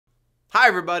Hi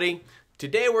everybody!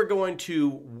 Today we're going to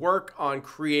work on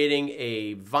creating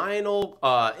a vinyl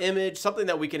image, something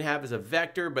that we can have as a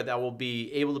vector, but that will be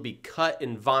able to be cut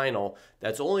in vinyl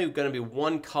that's only going to be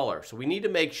one color. So we need to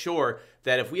make sure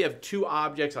that if we have two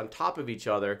objects on top of each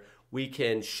other, we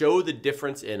can show the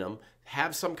difference in them,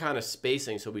 have some kind of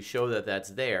spacing so we show that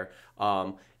that's there,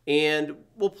 and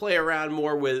we'll play around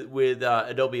more with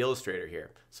Adobe Illustrator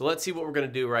here. So let's see what we're going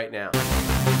to do right now.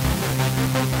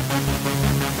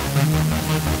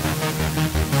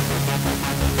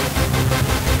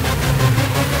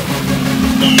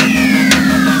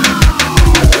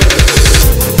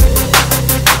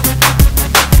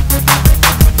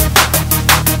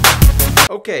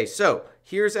 Okay, so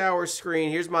here's our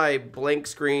screen. Here's my blank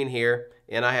screen here,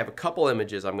 and I have a couple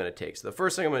images I'm going to take. So the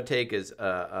first thing I'm going to take is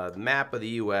a map of the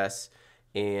US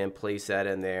and place that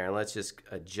in there. And let's just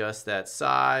adjust that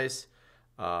size.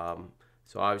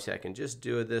 So obviously I can just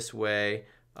do it this way.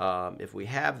 If we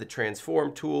have the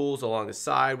transform tools along the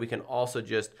side, we can also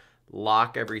just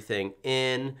lock everything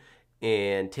in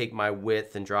and take my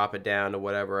width and drop it down to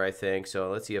whatever I think.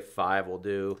 So let's see if 5 will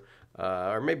do,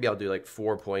 or maybe I'll do like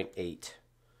 4.8.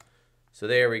 So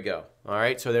there we go. All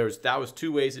right, so that was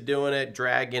two ways of doing it,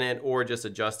 dragging it or just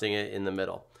adjusting it in the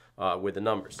middle with the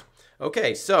numbers.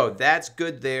 Okay, so that's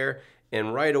good there.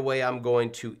 And right away, I'm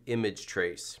going to image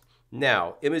trace.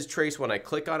 Now, image trace, when I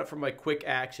click on it for my quick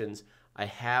actions, I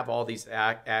have all these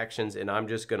actions and I'm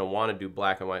just gonna wanna do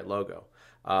black and white logo.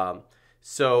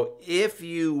 So if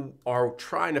you are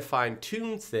trying to fine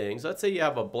tune things, let's say you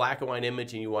have a black and white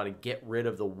image and you want to get rid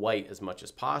of the white as much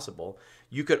as possible,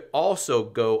 you could also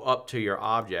go up to your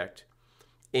object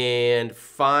and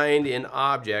find in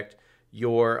object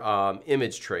your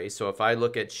image trace. So if I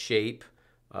look at shape,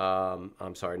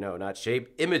 I'm sorry, no, not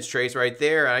shape, image trace right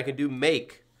there, I can do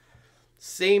make.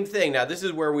 Same thing. Now this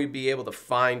is where we'd be able to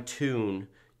fine tune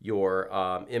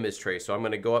your image trace. So I'm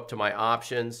going to go up to my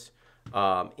options.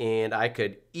 And I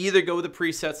could either go with the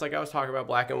presets like I was talking about,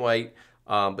 black and white,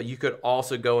 but you could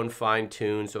also go and fine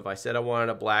tune. So if I said I wanted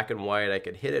a black and white, I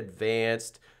could hit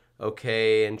advanced,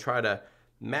 okay, and try to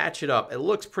match it up. It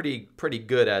looks pretty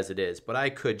good as it is, but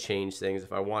I could change things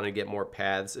if I want to get more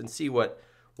paths and see what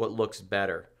looks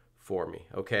better for me,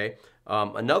 okay?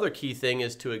 Another key thing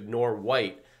is to ignore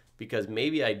white, because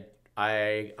maybe I'm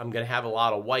going to have a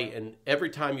lot of white, and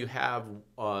every time you have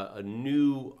a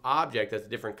new object that's a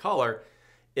different color,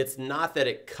 it's not that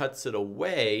it cuts it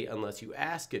away unless you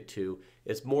ask it to.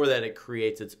 It's more that it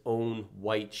creates its own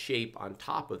white shape on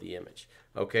top of the image.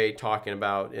 Okay, talking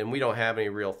about, and we don't have any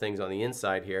real things on the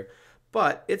inside here,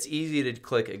 but it's easy to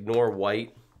click ignore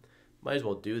white. Might as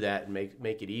well do that and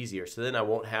make it easier, so then I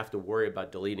won't have to worry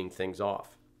about deleting things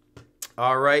off.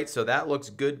 All right, so that looks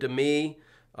good to me.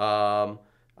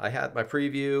 I had my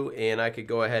preview and I could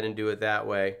go ahead and do it that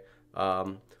way.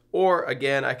 Or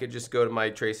again, I could just go to my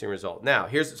tracing result. Now,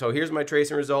 here's my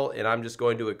tracing result, and I'm just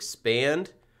going to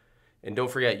expand. And don't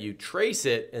forget, you trace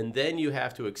it and then you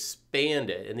have to expand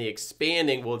it. And the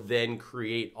expanding will then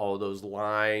create all those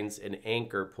lines and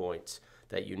anchor points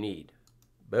that you need.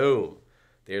 Boom.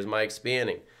 There's my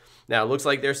expanding. Now, it looks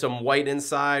like there's some white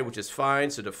inside, which is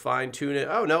fine. So to fine tune it,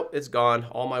 oh no, it's gone.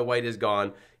 All my white is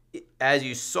gone. As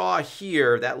you saw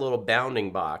here, that little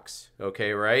bounding box,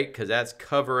 okay, right? Because that's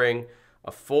covering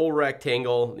a full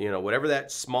rectangle, you know, whatever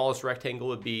that smallest rectangle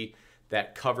would be,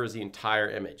 that covers the entire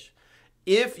image.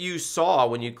 If you saw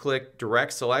when you click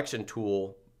direct selection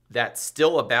tool, that's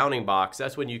still a bounding box,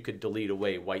 that's when you could delete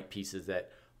away white pieces that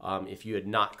if you had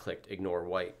not clicked ignore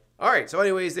white. All right, so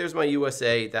anyways, there's my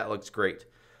USA. That looks great.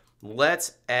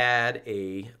 Let's add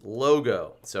a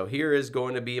logo. So here is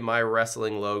going to be my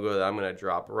wrestling logo that I'm going to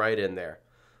drop right in there.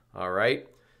 All right.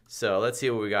 So let's see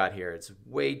what we got here. It's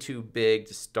way too big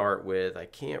to start with. I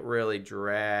can't really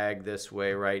drag this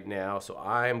way right now. So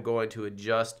I'm going to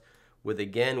adjust with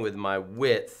my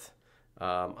width.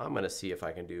 I'm going to see if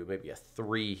I can do maybe a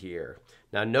 3 here.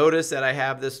 Now notice that I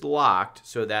have this locked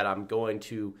so that I'm going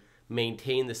to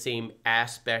maintain the same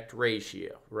aspect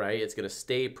ratio, right? It's going to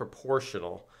stay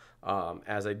proportional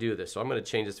as I do this. So I'm going to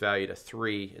change this value to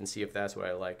 3 and see if that's what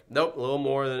I like. Nope, a little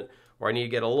more than, or I need to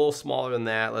get a little smaller than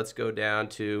that. Let's go down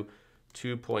to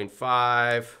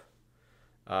 2.5.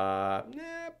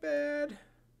 Not bad.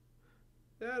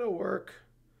 That'll work.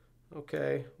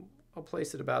 Okay, I'll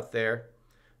place it about there.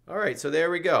 All right, so there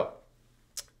we go.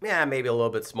 Yeah, maybe a little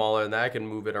bit smaller than that. I can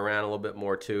move it around a little bit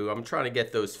more too. I'm trying to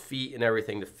get those feet and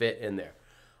everything to fit in there.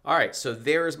 All right, so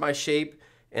there's my shape.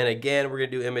 And again, we're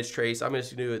going to do image trace. I'm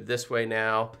just going to do it this way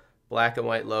now. Black and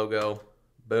white logo.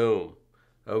 Boom.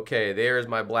 Okay, there's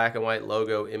my black and white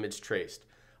logo image traced.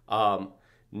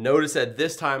 Notice that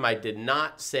this time I did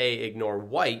not say ignore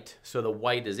white, so the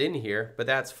white is in here, but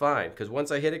that's fine because once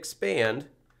I hit expand,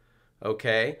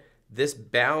 okay, this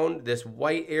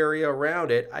white area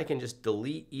around it, I can just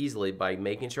delete easily by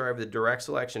making sure I have the direct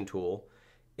selection tool,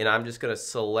 and I'm just going to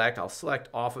select, I'll select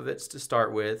off of it to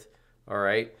start with, all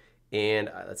right, and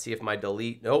let's see if my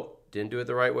delete, nope, didn't do it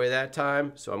the right way that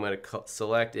time, so I'm going to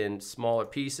select in smaller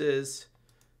pieces,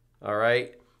 all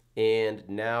right, and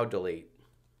now delete.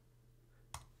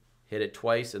 Hit it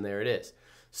twice and there it is.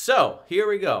 So here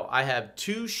we go. I have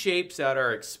two shapes that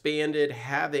are expanded,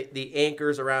 have the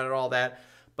anchors around it, all that.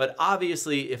 But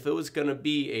obviously, if it was going to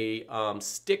be a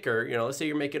sticker, you know, let's say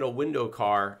you're making a window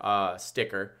car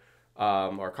sticker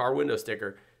or car window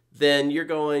sticker, then you're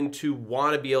going to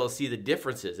want to be able to see the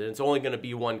differences. And it's only going to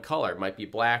be one color. It might be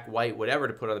black, white, whatever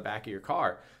to put on the back of your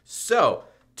car. So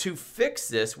to fix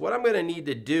this, what I'm going to need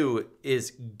to do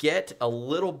is get a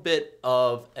little bit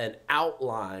of an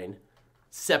outline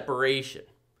separation.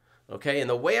 Okay, and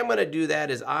the way I'm going to do that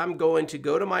is I'm going to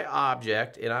go to my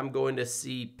object and I'm going to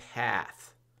see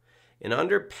path. And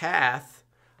under path,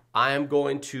 I am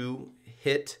going to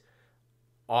hit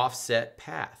offset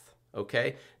path.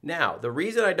 Okay, now the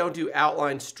reason I don't do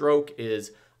outline stroke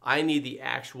is I need the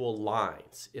actual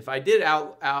lines. If I did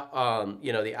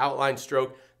the outline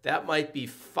stroke, that might be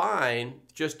fine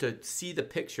just to see the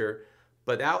picture,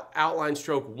 but outline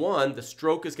stroke 1, the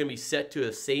stroke is going to be set to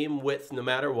the same width no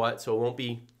matter what, so it won't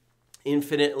be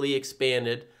infinitely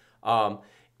expanded,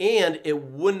 and it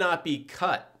would not be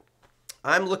cut.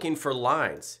 I'm looking for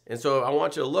lines, and so I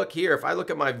want you to look here. If I look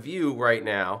at my view right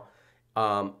now,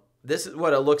 this is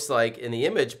what it looks like in the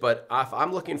image, but if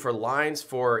I'm looking for lines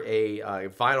for a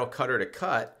vinyl cutter to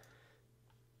cut,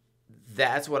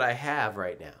 that's what I have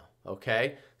right now.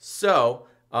 Okay, so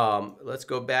let's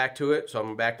go back to it. So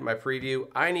I'm back to my preview.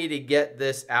 I need to get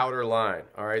this outer line.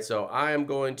 All right, so I am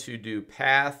going to do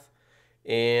path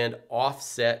and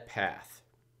offset path,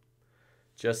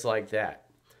 just like that.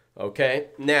 Okay,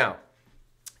 now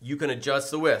you can adjust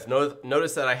the width.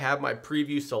 Notice that I have my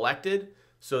preview selected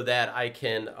so that I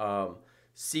can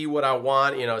see what I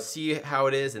want, you know, see how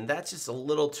it is, and that's just a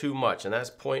little too much, and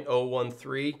that's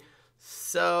 0.013.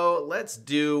 So let's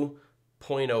do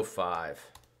 0.05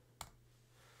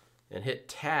 and hit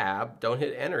tab. Don't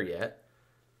hit enter yet.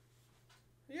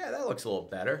 Yeah, that looks a little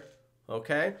better.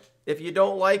 Okay, if you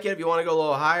don't like it, if you want to go a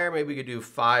little higher, maybe we could do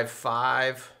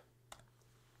 5.5. A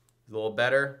little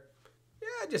better. Yeah,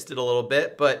 I just did a little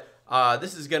bit, but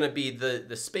this is going to be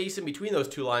the space in between those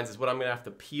two lines is what I'm going to have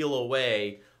to peel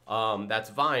away. That's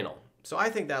vinyl. So I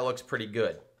think that looks pretty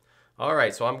good. All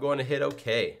right, so I'm going to hit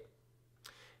OK.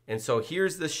 And so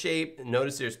here's the shape.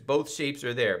 Notice there's both shapes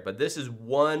are there, but this is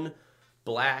one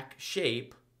black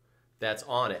shape that's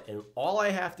on it. And all I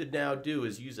have to now do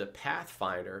is use a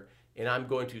Pathfinder, and I'm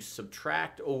going to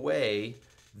subtract away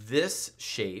this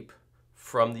shape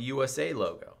from the USA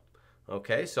logo.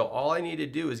 Okay, so all I need to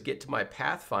do is get to my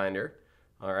Pathfinder,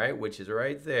 all right, which is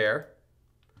right there.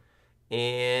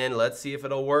 And let's see if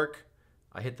it'll work.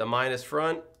 I hit the minus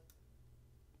front.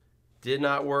 Did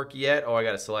not work yet. Oh, I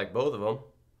got to select both of them.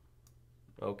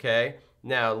 Okay,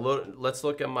 now let's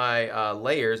look at my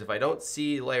layers. If I don't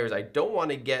see layers, I don't want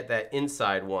to get that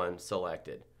inside one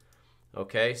selected.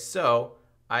 Okay, so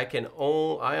I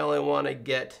only want to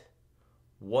get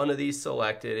one of these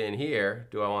selected in here.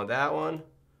 Do I want that one?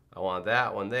 I want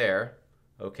that one there.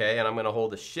 Okay, and I'm going to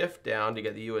hold the shift down to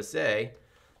get the USA.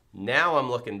 Now I'm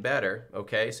looking better.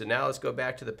 Okay, so now let's go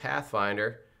back to the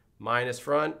Pathfinder. Minus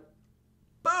front.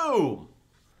 Boom!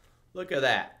 Look at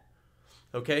that.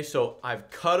 Okay, so I've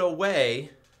cut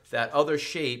away that other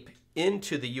shape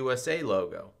into the USA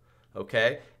logo.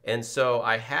 Okay, and so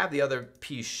I have the other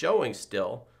piece showing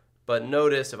still, but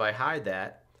notice if I hide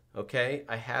that, okay,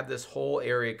 I have this whole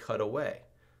area cut away.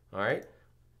 All right,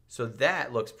 so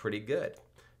that looks pretty good.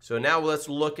 So now let's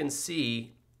look and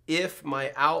see if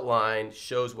my outline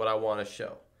shows what I want to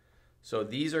show. So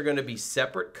these are going to be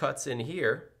separate cuts in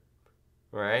here,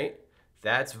 right?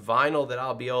 That's vinyl that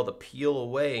I'll be able to peel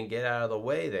away and get out of the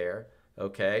way there,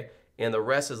 okay? And the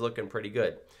rest is looking pretty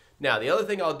good. Now, the other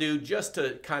thing I'll do just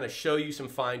to kind of show you some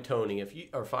fine-tuning, if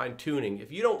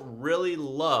you don't really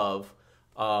love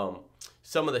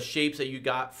some of the shapes that you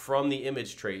got from the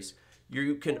image trace,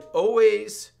 you can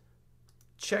always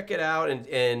check it out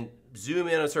and zoom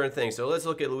in on certain things. So let's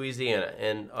look at Louisiana.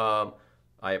 And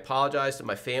I apologize to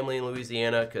my family in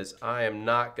Louisiana because I am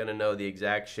not going to know the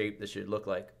exact shape this should look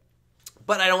like.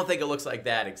 But I don't think it looks like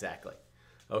that exactly.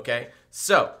 Okay,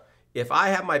 so if I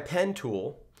have my pen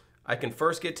tool, I can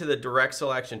first get to the direct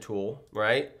selection tool,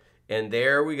 right? And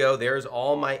there we go. There's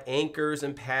all my anchors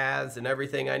and paths and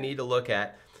everything I need to look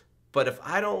at. But if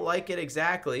I don't like it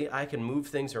exactly, I can move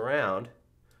things around.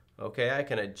 Okay, I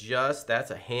can adjust.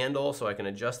 That's a handle, so I can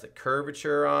adjust the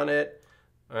curvature on it.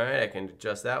 All right, I can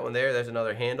adjust that one there. There's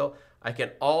another handle. I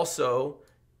can also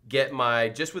get my,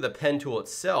 just with a pen tool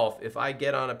itself, if I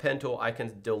get on a pen tool, I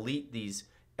can delete these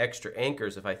extra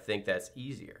anchors if I think that's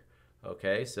easier.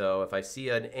 Okay, so if I see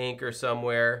an anchor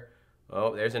somewhere,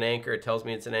 oh, there's an anchor. It tells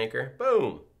me it's an anchor.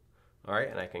 Boom. All right,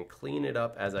 and I can clean it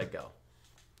up as I go.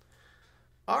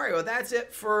 All right, well, that's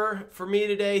it for me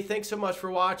today. Thanks so much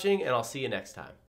for watching, and I'll see you next time.